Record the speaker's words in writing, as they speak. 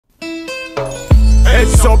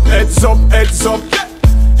Heads up, heads up, heads up.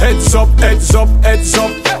 Heads up, heads up, heads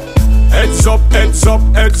up. Heads up, heads up,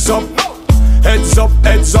 heads up. Heads up,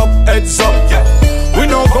 heads up, heads up. We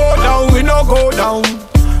no go down, we no go down.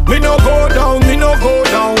 Me no go down, me no go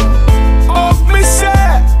down. Oh, me say,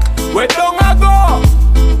 where don't I go?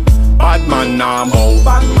 Bad man nah bow,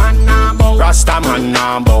 bad man nah bow. Rasta man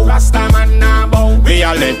nah bow, Rasta man nah bow. We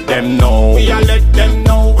a let them know, we a let them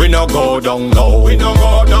know. We no go down low, we no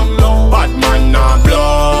go down low. Bad man nah blow,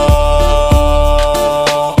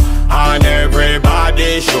 and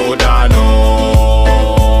everybody shoulda know.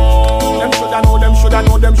 Them shoulda know, them shoulda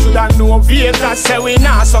know, them shoulda know. Fiesta say we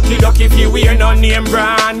nah sucky duck if you wear no name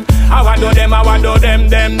brand. How I do them,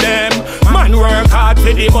 them. Man work hard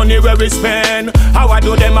for the money where we spend. How I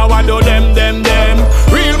do them, them.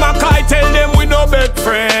 Real Mackay tell them we no best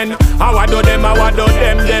friend. How I do them,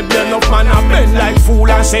 them. Enough man a bend like fool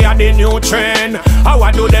and say I the new trend. How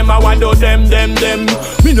I do them, them.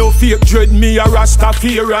 Me no fake dread, me a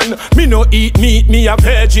Rastafarian. Me no eat meat, me a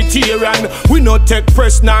vegetarian. We no take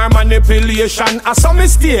press nor manipulation. I saw me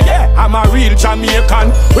stay, I'm a real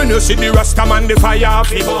Jamaican. When you see the Rasta man, the fire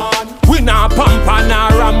fi burn. We nah pump and nah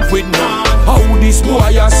ramp with none. How this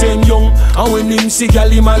boy a same young, and when him see gal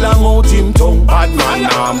him a long out him tongue. Bad man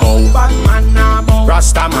nah bow, bad man nah bow.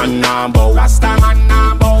 Rasta man nah bow, Rasta man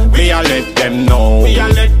nah bow. We a let them know, we a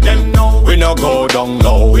let them know. We no go down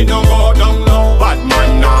low, we no go down low. Bad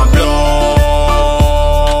man nah blow,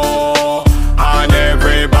 and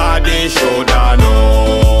everybody shoulda know.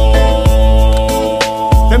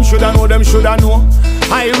 Them shoulda know, them shoulda know.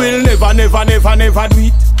 I will never do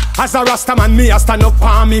it. As a Rasta man, me a stand up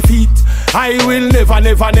on me feet. I will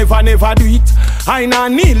never do it. I nah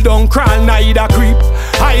kneel down, crawl, neither creep.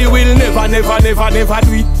 I will never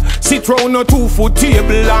do it. Sit round a 2-foot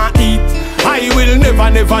table and eat. I will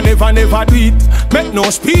never do it. Make no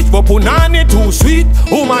speech, but punani too sweet.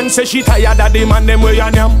 Woman say she tired of them and them way I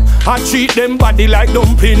am. I treat them body like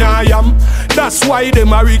dumpling I am. That's why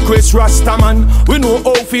them a request Rasta man. We know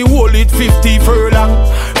how fi hold it 50 furlong.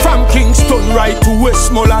 From Kingston right to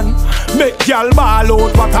Westmoreland. Make y'all ball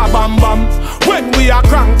out what a bam bam. When we a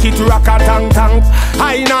crank it rock a tang tang.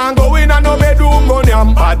 I nah go in a no bedroom gun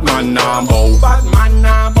yam. Bad man nah bow, bad man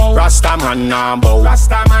nah bow. Rasta man nah bow,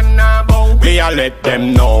 Rasta man nah bow. We a let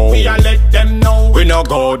them know, we a let them know. We no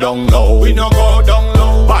go down low, we no go down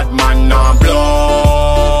low. Bad man nah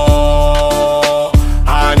blow,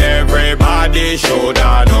 and everybody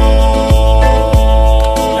shoulda know.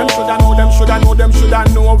 Them shoulda know, them shoulda know, them shoulda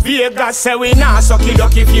know. Vegas say we nah sucky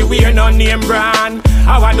duck if you wear no name brand.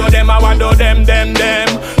 How I do them, them.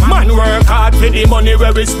 Man work hard for the money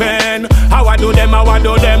where we spend. How I do them,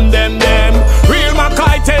 them. Real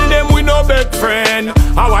Mackay tell them we no best friend.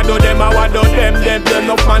 How I do them, them.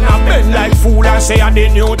 Enough man a bend like fool and say I the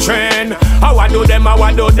new trend. How I do them,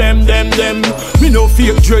 them. Me no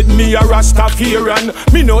fake dread, me a Rastafarian.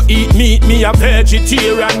 Me no eat meat, me a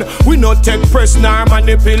vegetarian. We no take press nor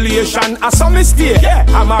manipulation. I saw me stay,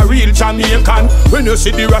 I'm a real Jamaican. When you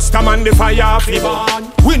see the Rasta man, the fire fi burn.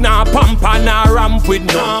 We nah pump and nah ramp with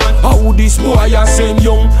none. How this boy a same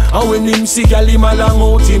young, and when him see gal him a long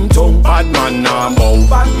out him tongue. Bad man nah bow,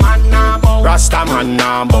 bad man nah bow. Rasta man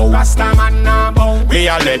nah bow, Rasta man nah bow. We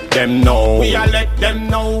a let them know, we a let them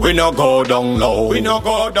know. We no go down low, we no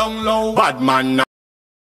go down low. Bad man nah